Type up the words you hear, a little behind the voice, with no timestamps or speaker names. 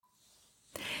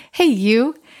Hey,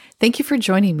 you. Thank you for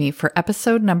joining me for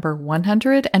episode number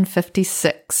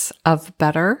 156 of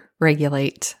Better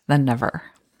Regulate Than Never.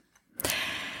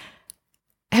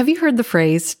 Have you heard the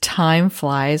phrase, time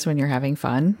flies when you're having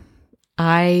fun?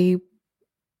 I'm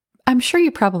sure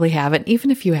you probably haven't. Even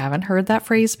if you haven't heard that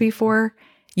phrase before,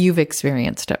 you've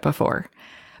experienced it before.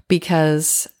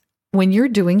 Because when you're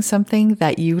doing something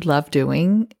that you love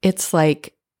doing, it's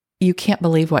like you can't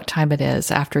believe what time it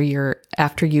is after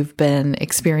you've been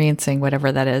experiencing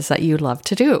whatever that is that you love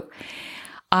to do.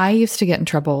 I used to get in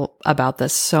trouble about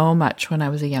this so much when I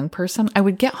was a young person. I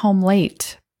would get home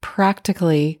late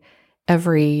practically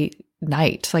every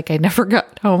night. Like I never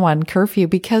got home on curfew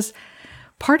because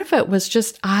part of it was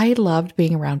just I loved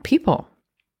being around people.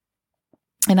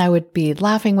 And I would be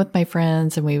laughing with my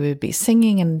friends and we would be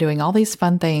singing and doing all these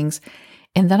fun things.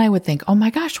 And then I would think, oh my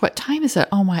gosh, what time is it?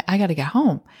 I got to get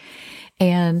home.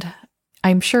 And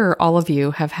I'm sure all of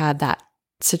you have had that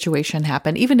situation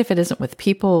happen, even if it isn't with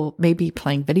people, maybe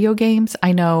playing video games.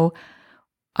 I know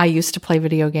I used to play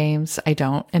video games. I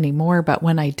don't anymore. But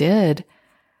when I did,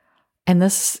 and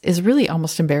this is really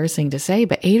almost embarrassing to say,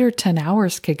 but 8 or 10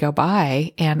 hours could go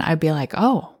by and I'd be like,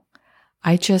 oh,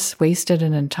 I just wasted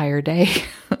an entire day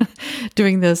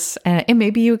doing this. And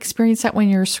maybe you experience that when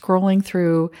you're scrolling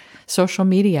through social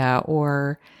media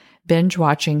or binge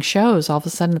watching shows. All of a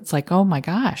sudden it's like, oh my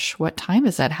gosh, what time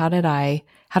is it? How did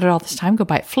all this time go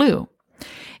by? It flew.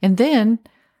 And then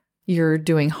you're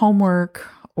doing homework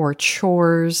or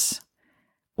chores,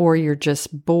 or you're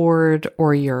just bored,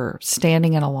 or you're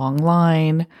standing in a long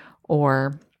line,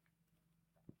 or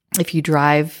if you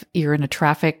drive, you're in a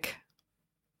traffic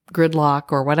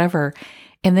gridlock or whatever.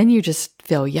 And then you just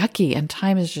feel yucky and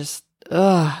time is just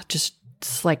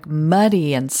like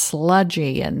muddy and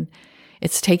sludgy and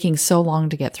it's taking so long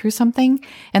to get through something.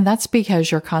 And that's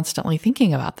because you're constantly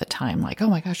thinking about the time. Like, oh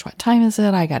my gosh, what time is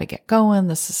it? I got to get going.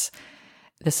 This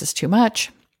is too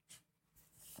much.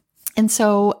 And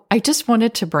so I just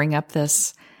wanted to bring up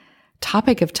this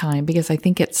topic of time because I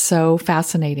think it's so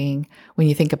fascinating when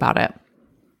you think about it.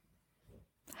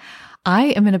 I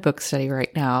am in a book study right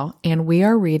now, and we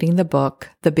are reading the book,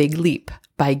 The Big Leap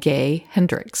by Gay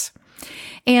Hendricks.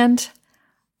 And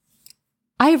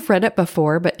I've read it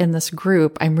before, but in this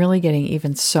group, I'm really getting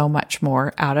even so much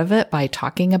more out of it by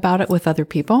talking about it with other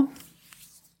people.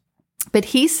 But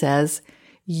he says,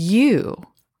 you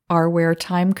are where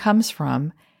time comes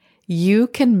from. You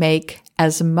can make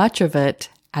as much of it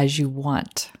as you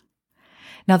want.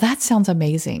 Now that sounds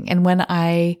amazing. And when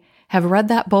I have read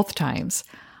that both times,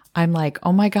 I'm like,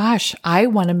 oh my gosh, I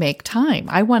want to make time.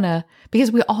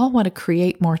 Because we all want to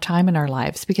create more time in our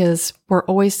lives because we're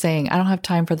always saying, I don't have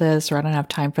time for this, or I don't have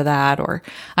time for that, or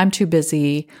I'm too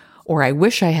busy, or I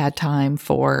wish I had time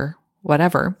for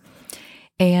whatever.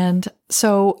 And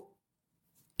so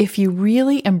if you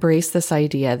really embrace this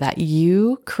idea that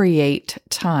you create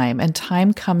time and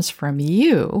time comes from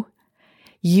you,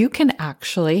 you can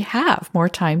actually have more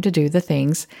time to do the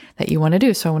things that you want to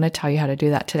do. So I want to tell you how to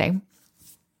do that today.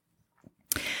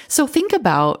 So think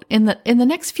about in the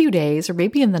next few days, or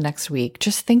maybe in the next week,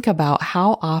 just think about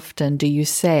how often do you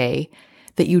say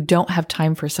that you don't have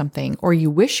time for something or you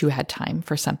wish you had time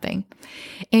for something.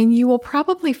 And you will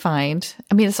probably find,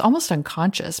 it's almost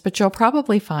unconscious, but you'll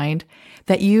probably find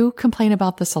that you complain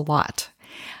about this a lot.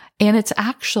 And it's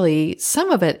actually,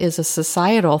 some of it is a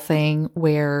societal thing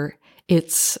where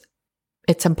it's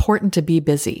important to be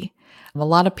busy. A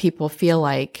lot of people feel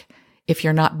like if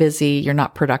you're not busy, you're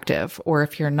not productive, or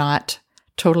if you're not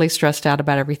totally stressed out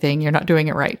about everything, you're not doing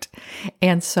it right.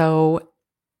 And so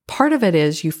part of it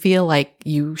is you feel like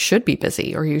you should be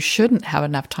busy or you shouldn't have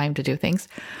enough time to do things.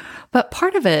 But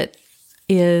part of it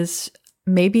is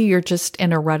maybe you're just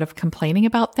in a rut of complaining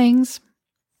about things.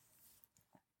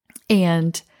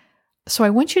 And so I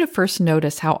want you to first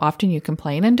notice how often you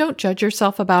complain, and don't judge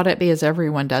yourself about it because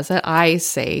everyone does it. I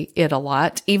say it a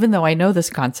lot. Even though I know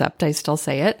this concept, I still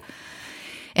say it.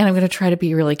 And I'm going to try to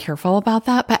be really careful about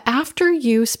that. But after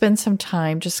you spend some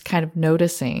time just kind of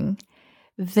noticing,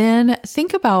 then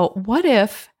think about what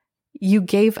if you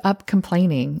gave up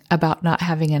complaining about not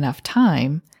having enough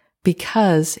time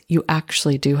because you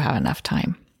actually do have enough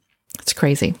time. It's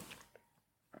crazy.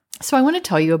 So I want to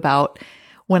tell you about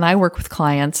when I work with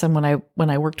clients and when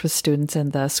I worked with students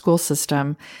in the school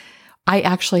system, I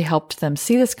actually helped them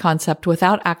see this concept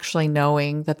without actually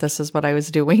knowing that this is what I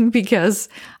was doing because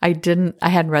I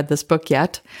hadn't read this book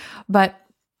yet. But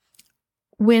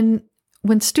when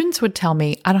students would tell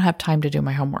me, I don't have time to do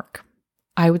my homework,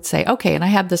 I would say, okay. And I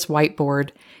had this whiteboard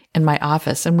in my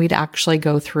office and we'd actually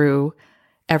go through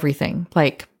everything.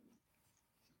 Like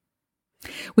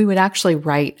we would actually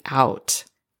write out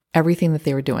everything that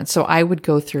they were doing. So I would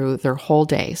go through their whole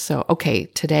day. So, okay,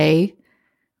 today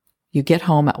you get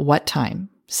home at what time?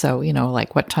 So,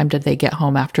 like what time did they get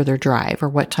home after their drive, or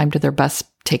what time did their bus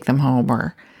take them home?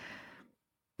 Or,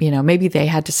 maybe they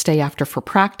had to stay after for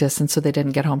practice, and so they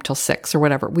didn't get home till 6 or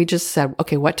whatever. We just said,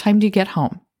 okay, what time do you get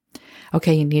home?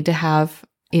 Okay, you need to have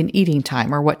an eating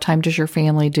time, or what time does your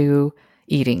family do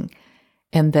eating?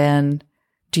 And then,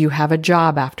 do you have a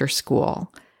job after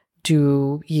school?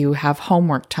 Do you have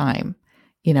homework time?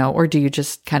 Or do you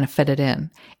just kind of fit it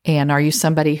in? And are you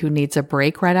somebody who needs a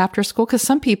break right after school? Because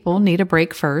some people need a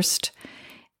break first,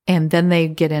 and then they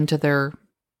get into their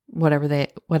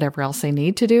whatever else they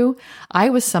need to do. I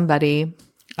was somebody,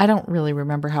 I don't really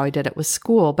remember how I did it with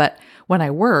school, but when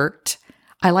I worked,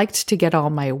 I liked to get all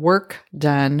my work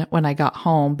done when I got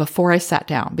home before I sat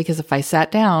down, because if I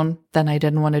sat down, then I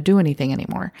didn't want to do anything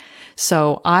anymore.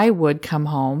 So I would come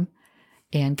home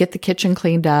and get the kitchen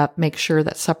cleaned up, make sure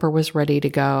that supper was ready to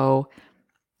go.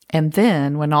 And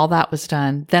then when all that was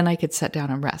done, then I could sit down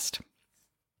and rest.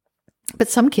 But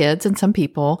some kids and some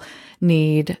people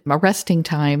need a resting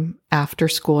time after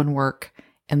school and work,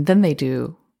 and then they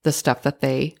do the stuff that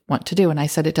they want to do. And I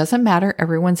said, it doesn't matter.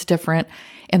 Everyone's different,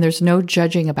 and there's no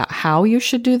judging about how you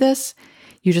should do this.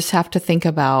 You just have to think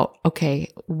about,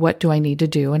 okay, what do I need to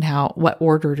do, and what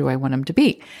order do I want them to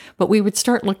be? But we would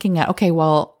start looking at, okay,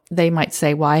 well, they might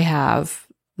say, well, I have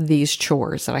these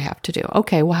chores that I have to do.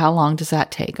 Okay, well, how long does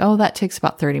that take? Oh, that takes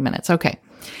about 30 minutes. Okay.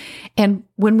 And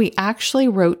when we actually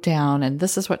wrote down, and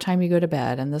this is what time you go to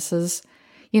bed, and this is,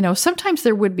 sometimes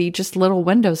there would be just little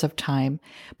windows of time,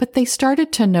 but they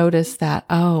started to notice that,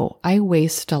 oh, I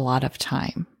waste a lot of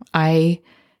time. I,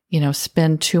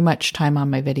 spend too much time on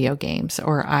my video games,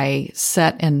 or I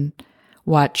sit and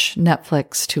watch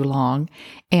Netflix too long.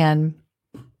 And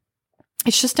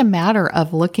it's just a matter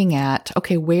of looking at,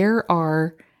 okay, where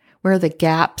are the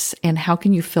gaps, and how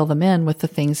can you fill them in with the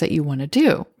things that you want to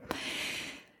do?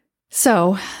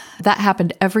 So that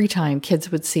happened every time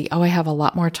kids would see, oh, I have a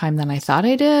lot more time than I thought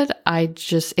I did. It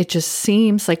just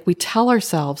seems like we tell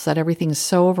ourselves that everything is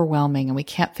so overwhelming and we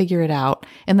can't figure it out.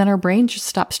 And then our brain just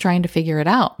stops trying to figure it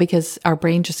out, because our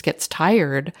brain just gets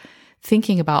tired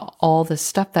thinking about all the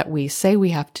stuff that we say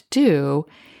we have to do.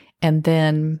 And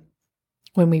then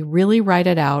when we really write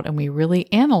it out and we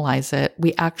really analyze it,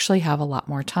 we actually have a lot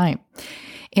more time.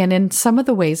 And in some of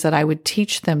the ways that I would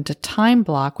teach them to time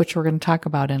block, which we're going to talk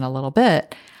about in a little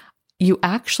bit, you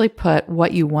actually put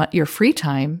what you want your free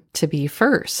time to be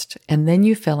first, and then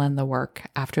you fill in the work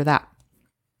after that.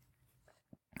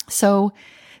 So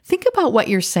think about what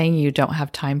you're saying you don't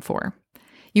have time for.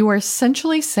 You are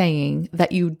essentially saying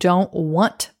that you don't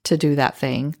want to do that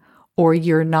thing, or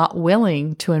you're not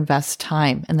willing to invest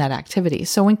time in that activity.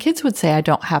 So when kids would say, I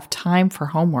don't have time for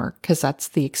homework, because that's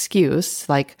the excuse,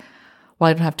 like, well,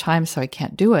 I don't have time, so I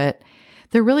can't do it.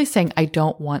 They're really saying, I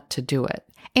don't want to do it.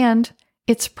 And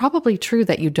it's probably true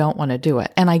that you don't want to do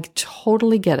it. And I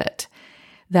totally get it,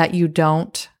 that you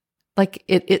don't, like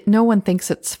it. No one thinks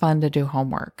it's fun to do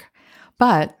homework.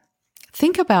 But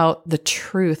think about the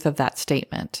truth of that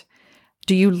statement.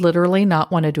 Do you literally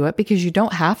not want to do it because you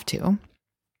don't have to?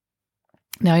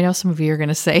 Now, I know some of you are going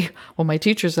to say, well, my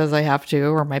teacher says I have to,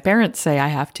 or my parents say I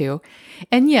have to.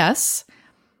 And yes,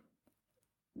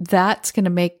 that's going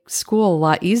to make school a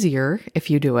lot easier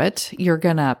if you do it. You're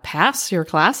going to pass your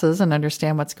classes and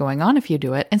understand what's going on if you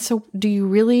do it. And so do you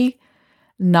really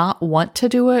not want to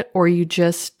do it, or you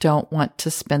just don't want to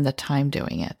spend the time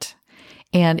doing it?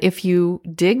 And if you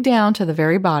dig down to the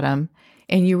very bottom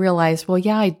and you realize, well,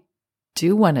 yeah, I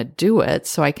do want to do it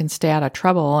so I can stay out of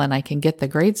trouble and I can get the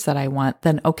grades that I want,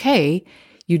 then okay,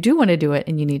 you do want to do it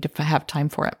and you need to have time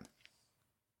for it.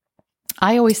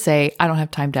 I always say I don't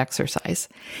have time to exercise,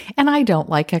 and I don't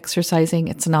like exercising.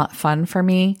 It's not fun for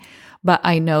me, but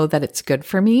I know that it's good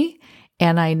for me.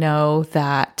 And I know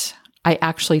that I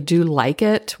actually do like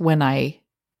it when I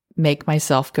make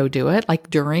myself go do it. Like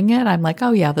during it, I'm like,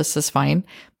 oh yeah, this is fine.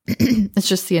 It's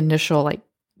just the initial like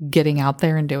getting out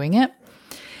there and doing it.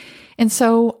 And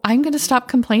so I'm going to stop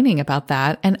complaining about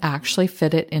that and actually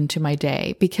fit it into my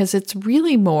day, because it's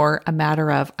really more a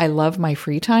matter of I love my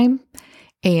free time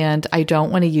and I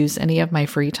don't want to use any of my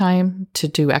free time to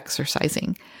do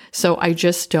exercising. So I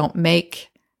just don't make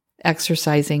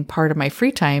exercising part of my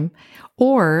free time.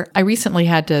 Or I recently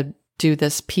had to do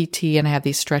this PT and I have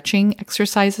these stretching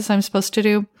exercises I'm supposed to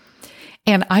do.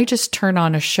 And I just turn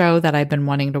on a show that I've been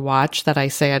wanting to watch that I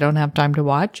say I don't have time to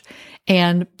watch.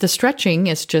 And the stretching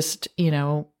is just,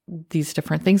 these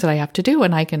different things that I have to do.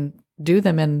 And I can do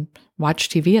them and watch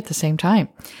TV at the same time.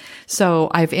 So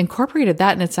I've incorporated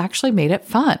that, and it's actually made it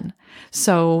fun.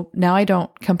 So now I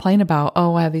don't complain about,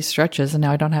 oh, I have these stretches and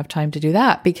now I don't have time to do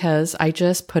that, because I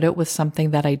just put it with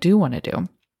something that I do want to do.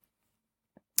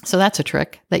 So that's a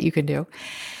trick that you can do.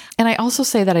 And I also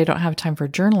say that I don't have time for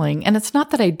journaling. And it's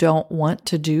not that I don't want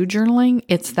to do journaling.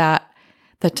 It's that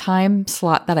the time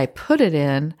slot that I put it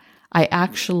in, I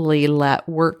actually let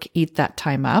work eat that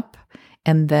time up.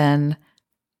 And then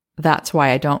that's why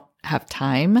I don't have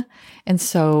time. And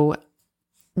so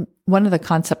one of the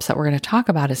concepts that we're going to talk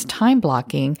about is time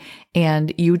blocking,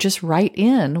 and you just write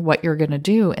in what you're going to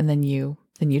do, and then you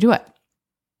do it.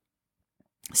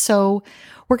 So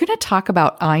we're going to talk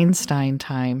about Einstein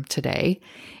time today,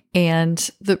 and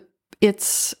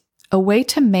it's a way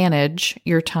to manage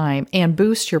your time and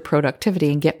boost your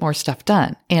productivity and get more stuff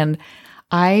done. And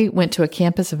I went to a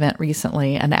campus event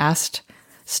recently and asked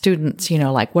students,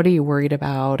 like, what are you worried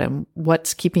about and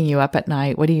what's keeping you up at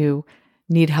night? What do you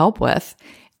need help with?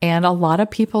 And a lot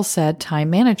of people said time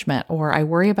management, or I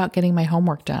worry about getting my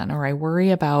homework done, or I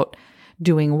worry about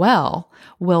doing well.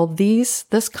 Well, this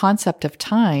concept of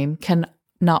time can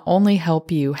not only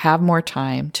help you have more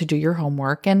time to do your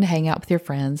homework and hang out with your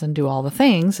friends and do all the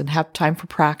things and have time for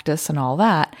practice and all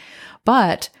that,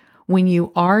 but when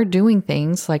you are doing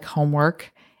things like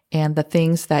homework and the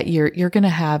things that you're going to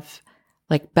have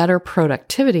like better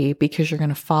productivity because you're going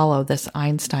to follow this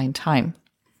Einstein time.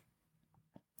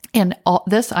 And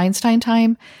this Einstein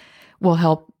time will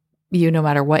help you no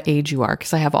matter what age you are,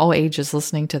 because I have all ages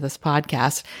listening to this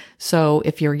podcast. So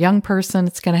if you're a young person,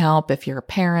 it's going to help. If you're a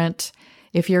parent,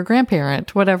 if you're a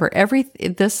grandparent, whatever,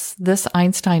 this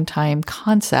Einstein time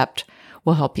concept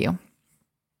will help you.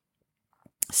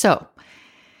 So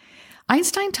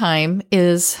Einstein time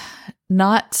is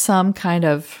not some kind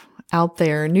of out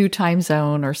there new time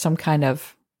zone or some kind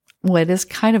of, well, it is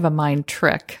kind of a mind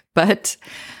trick, but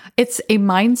it's a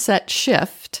mindset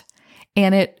shift.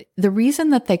 And the reason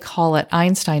that they call it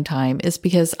Einstein time is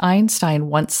because Einstein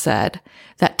once said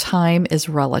that time is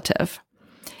relative.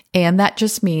 And that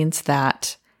just means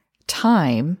that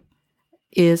time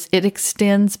it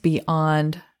extends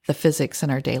beyond the physics in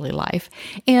our daily life.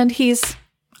 And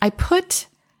I put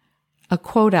a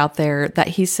quote out there that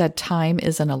he said time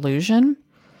is an illusion.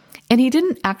 And he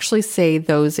didn't actually say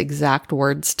those exact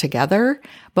words together,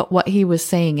 but what he was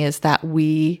saying is that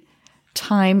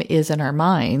time is in our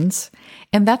minds.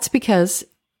 And that's because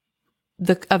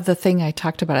of the thing I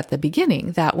talked about at the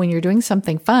beginning, that when you're doing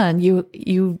something fun,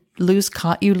 you lose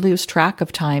track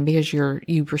of time because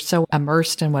you were so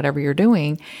immersed in whatever you're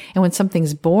doing. And when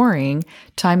something's boring,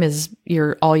 time is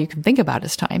all you can think about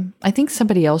is time. I think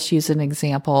somebody else used an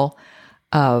example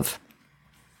of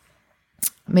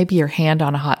maybe your hand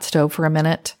on a hot stove for a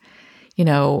minute,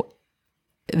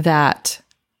 that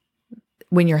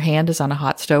when your hand is on a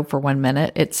hot stove for 1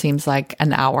 minute, it seems like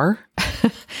an hour.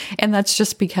 And that's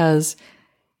just because,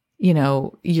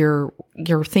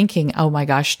 you're thinking, oh my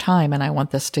gosh, time, and I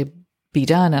want this to be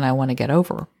done and I want to get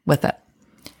over with it.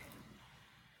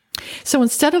 So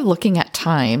instead of looking at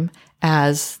time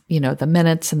as, the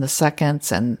minutes and the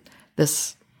seconds and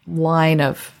this line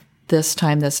of this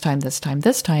time, this time, this time,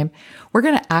 this time, we're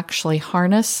going to actually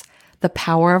harness the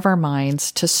power of our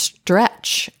minds to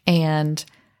stretch and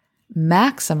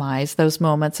maximize those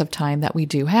moments of time that we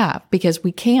do have, because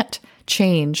we can't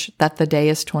change that the day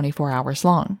is 24 hours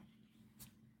long.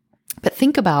 But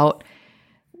think about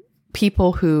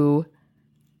people who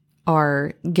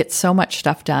get so much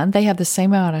stuff done. They have the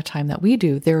same amount of time that we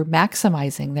do. They're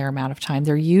maximizing their amount of time.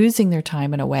 They're using their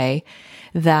time in a way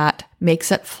that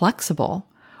makes it flexible,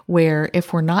 where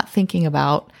if we're not thinking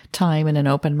about time in an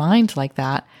open mind like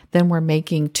that, then we're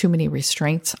making too many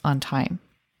restraints on time.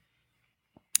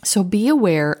 So be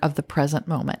aware of the present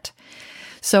moment.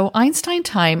 So Einstein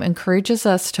time encourages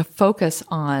us to focus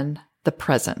on the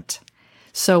present.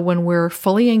 So when we're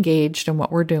fully engaged in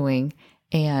what we're doing,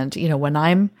 and, when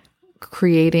I'm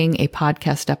creating a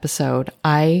podcast episode,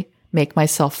 I make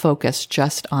myself focus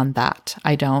just on that.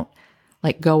 I don't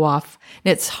go off.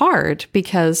 It's hard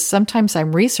because sometimes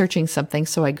I'm researching something.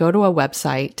 So I go to a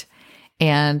website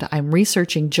and I'm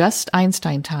researching just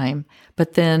Einstein time,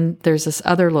 but then there's this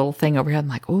other little thing over here. I'm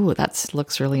like, oh, that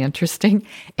looks really interesting.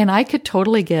 And I could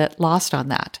totally get lost on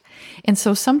that. And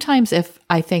so sometimes if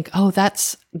I think, oh,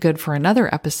 that's good for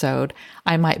another episode,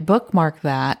 I might bookmark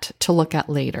that to look at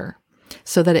later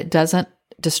so that it doesn't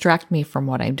distract me from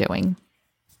what I'm doing.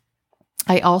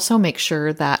 I also make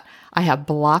sure that I have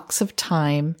blocks of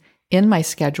time in my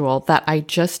schedule that I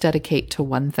just dedicate to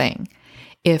one thing.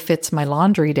 If it's my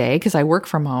laundry day, because I work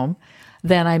from home,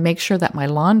 then I make sure that my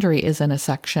laundry is in a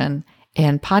section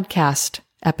and podcast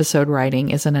episode writing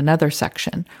is in another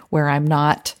section where I'm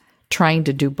not trying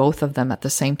to do both of them at the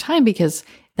same time, because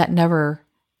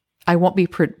I won't be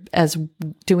as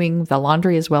doing the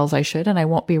laundry as well as I should, and I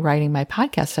won't be writing my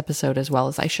podcast episode as well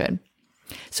as I should.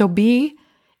 So be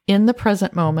in the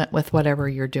present moment with whatever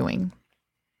you're doing.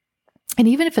 And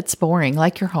even if it's boring,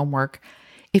 like your homework,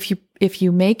 if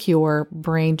you make your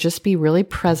brain just be really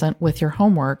present with your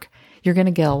homework, you're going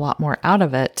to get a lot more out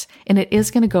of it. And it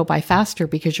is going to go by faster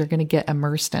because you're going to get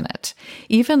immersed in it.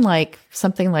 Even like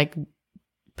something like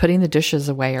putting the dishes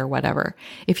away or whatever.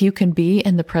 If you can be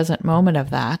in the present moment of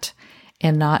that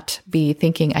and not be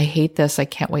thinking, I hate this, I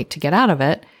can't wait to get out of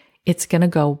it, it's going to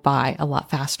go by a lot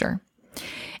faster.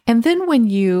 And then when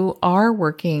you are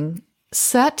working,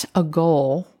 set a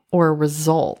goal or a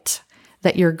result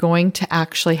that you're going to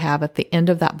actually have at the end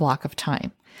of that block of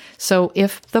time. So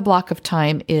if the block of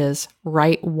time is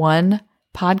write one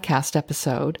podcast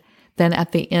episode, then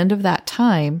at the end of that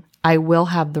time, I will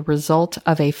have the result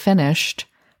of a finished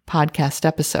podcast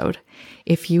episode.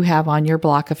 If you have on your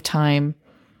block of time,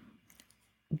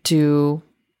 do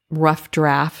rough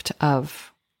draft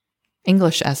of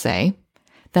English essay,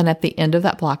 then at the end of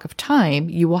that block of time,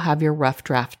 you will have your rough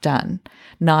draft done.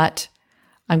 Not,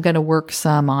 I'm going to work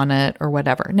some on it or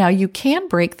whatever. Now, you can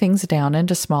break things down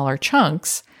into smaller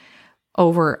chunks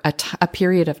over a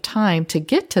period of time to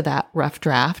get to that rough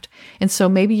draft. And so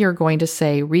maybe you're going to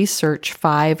say, research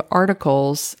 5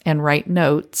 articles and write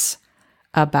notes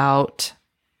about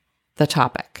the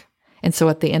topic. And so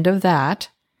at the end of that,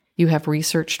 you have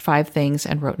researched 5 things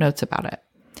and wrote notes about it.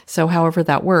 So however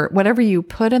that works, whatever you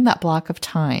put in that block of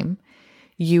time,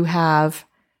 you have,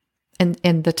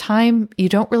 and the time, you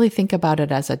don't really think about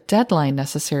it as a deadline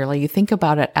necessarily. You think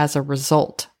about it as a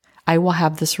result. I will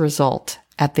have this result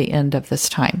at the end of this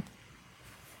time.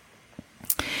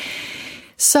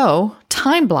 So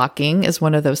time blocking is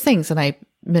one of those things. And I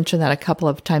mentioned that a couple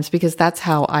of times because that's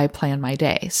how I plan my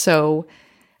day. So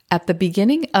at the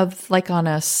beginning of, like on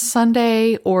a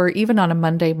Sunday or even on a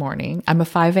Monday morning, I'm a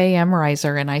 5 a.m.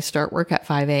 riser and I start work at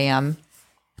 5 a.m.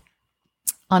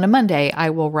 On a Monday, I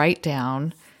will write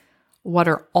down what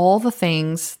are all the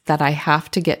things that I have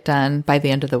to get done by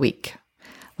the end of the week.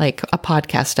 Like a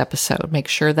podcast episode, make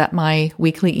sure that my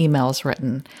weekly email is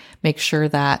written, make sure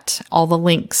that all the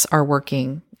links are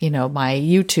working. You know, my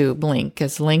YouTube link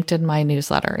is linked in my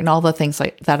newsletter and all the things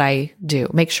like that I do.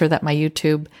 Make sure that my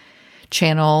YouTube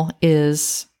channel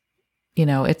is, you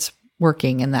know, it's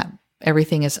working and that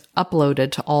everything is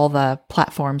uploaded to all the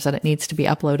platforms that it needs to be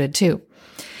uploaded to.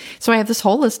 So I have this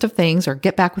whole list of things, or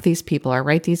get back with these people, or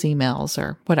write these emails,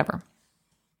 or whatever.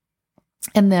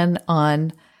 And then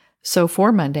so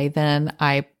for Monday, then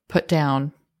I put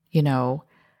down, you know,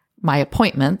 my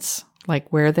appointments,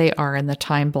 like where they are in the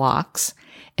time blocks.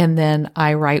 And then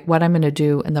I write what I'm going to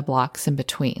do in the blocks in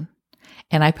between.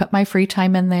 And I put my free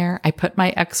time in there. I put my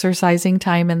exercising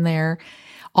time in there.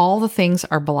 All the things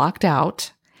are blocked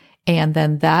out. And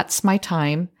then that's my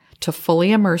time to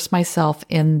fully immerse myself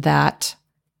in that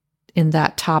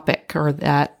topic or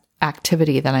that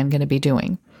activity that I'm going to be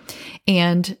doing.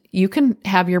 And you can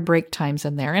have your break times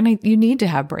in there, and you need to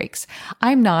have breaks.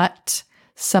 I'm not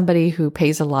somebody who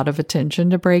pays a lot of attention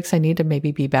to breaks. I need to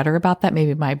maybe be better about that.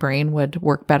 Maybe my brain would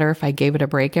work better if I gave it a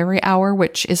break every hour,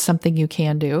 which is something you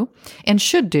can do and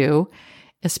should do,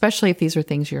 especially if these are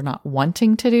things you're not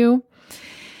wanting to do.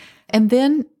 And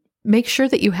then make sure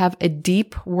that you have a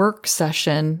deep work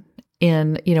session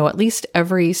in, you know, at least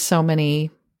every so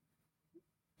many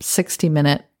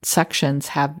 60-minute sections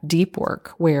have deep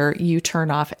work where you turn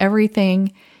off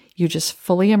everything. You just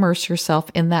fully immerse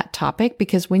yourself in that topic,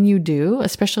 because when you do,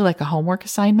 especially like a homework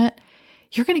assignment,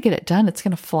 you're going to get it done. It's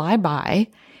going to fly by.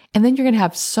 And then you're going to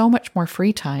have so much more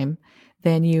free time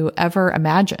than you ever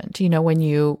imagined. You know, when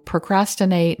you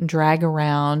procrastinate and drag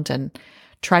around and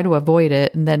try to avoid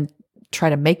it and then try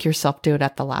to make yourself do it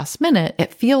at the last minute,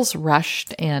 it feels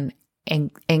rushed and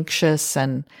anxious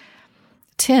and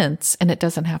tense, and it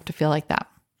doesn't have to feel like that.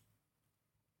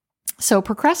 So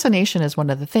procrastination is one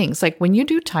of the things. Like when you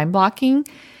do time blocking,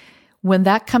 when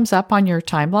that comes up on your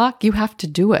time block, you have to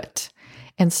do it.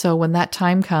 And so when that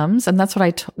time comes, and that's what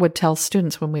I would tell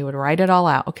students when we would write it all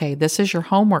out. Okay, this is your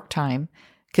homework time,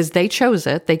 because they chose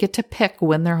it. They get to pick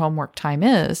when their homework time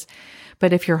is.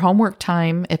 But if your homework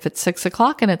time, if it's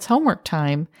 6:00 and it's homework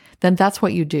time, then that's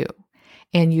what you do.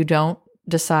 And you don't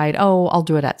decide, oh, I'll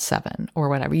do it at 7 or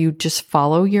whatever. You just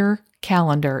follow your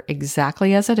calendar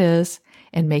exactly as it is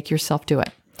and make yourself do it.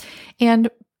 And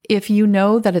if you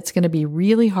know that it's going to be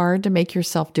really hard to make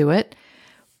yourself do it,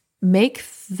 make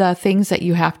the things that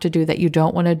you have to do that you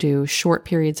don't want to do short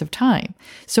periods of time.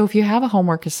 So if you have a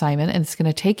homework assignment and it's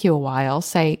going to take you a while,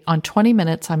 say on 20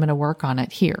 minutes, I'm going to work on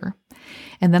it here.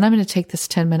 And then I'm going to take this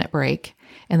 10-minute break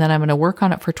and then I'm going to work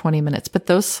on it for 20 minutes. But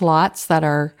those slots that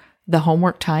are the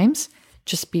homework times,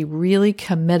 just be really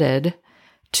committed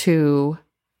to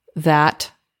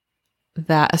that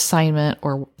assignment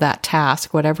or that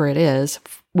task, whatever it is,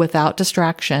 without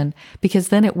distraction, because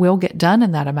then it will get done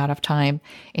in that amount of time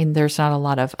and there's not a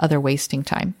lot of other wasting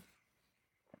time.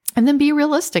 And then be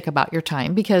realistic about your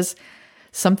time, because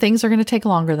some things are going to take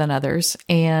longer than others,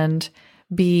 and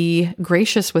be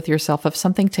gracious with yourself if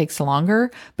something takes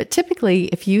longer. But typically,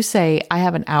 if you say, I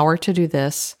have an hour to do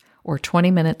this or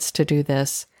 20 minutes to do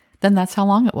this, then that's how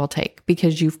long it will take,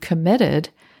 because you've committed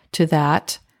to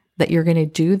that you're going to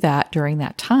do that during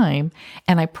that time.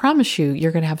 And I promise you,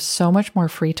 you're going to have so much more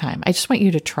free time. I just want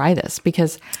you to try this,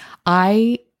 because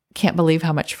I can't believe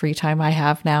how much free time I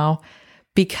have now,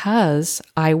 because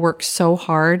I work so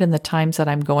hard in the times that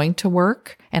I'm going to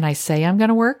work and I say I'm going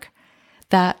to work,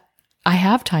 that I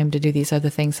have time to do these other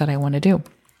things that I want to do.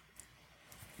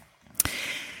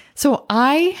 So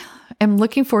I am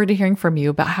looking forward to hearing from you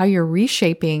about how you're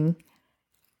reshaping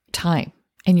time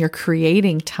and you're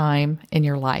creating time in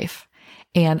your life.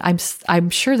 And I'm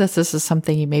sure this is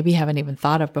something you maybe haven't even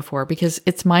thought of before, because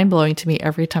it's mind-blowing to me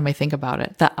every time I think about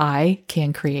it, that I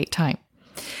can create time.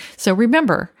 So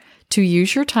remember to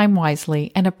use your time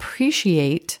wisely and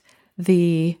appreciate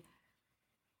the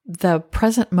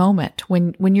present moment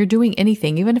when you're doing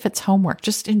anything, even if it's homework.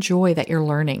 Just enjoy that you're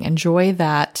learning. Enjoy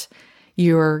that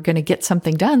you're going to get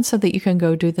something done so that you can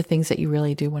go do the things that you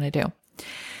really do want to do.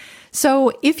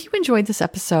 So if you enjoyed this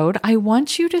episode, I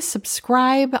want you to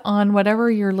subscribe on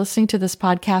whatever you're listening to this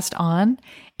podcast on,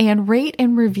 and rate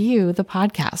and review the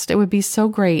podcast. It would be so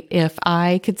great if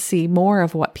I could see more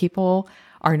of what people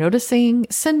are noticing.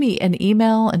 Send me an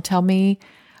email and tell me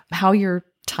how you're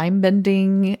time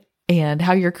bending and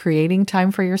how you're creating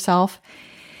time for yourself.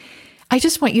 I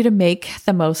just want you to make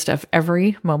the most of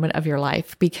every moment of your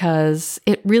life, because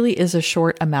it really is a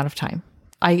short amount of time.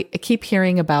 I keep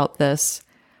hearing about this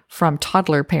from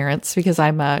toddler parents, because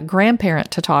I'm a grandparent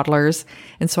to toddlers.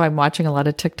 And so I'm watching a lot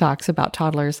of TikToks about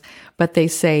toddlers, but they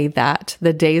say that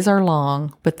the days are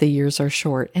long, but the years are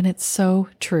short. And it's so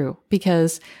true,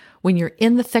 because when you're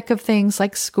in the thick of things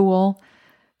like school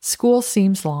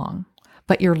seems long,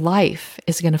 but your life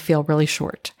is going to feel really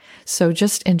short. So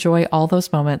just enjoy all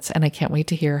those moments. And I can't wait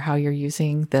to hear how you're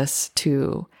using this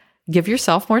to give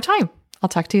yourself more time. I'll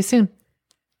talk to you soon.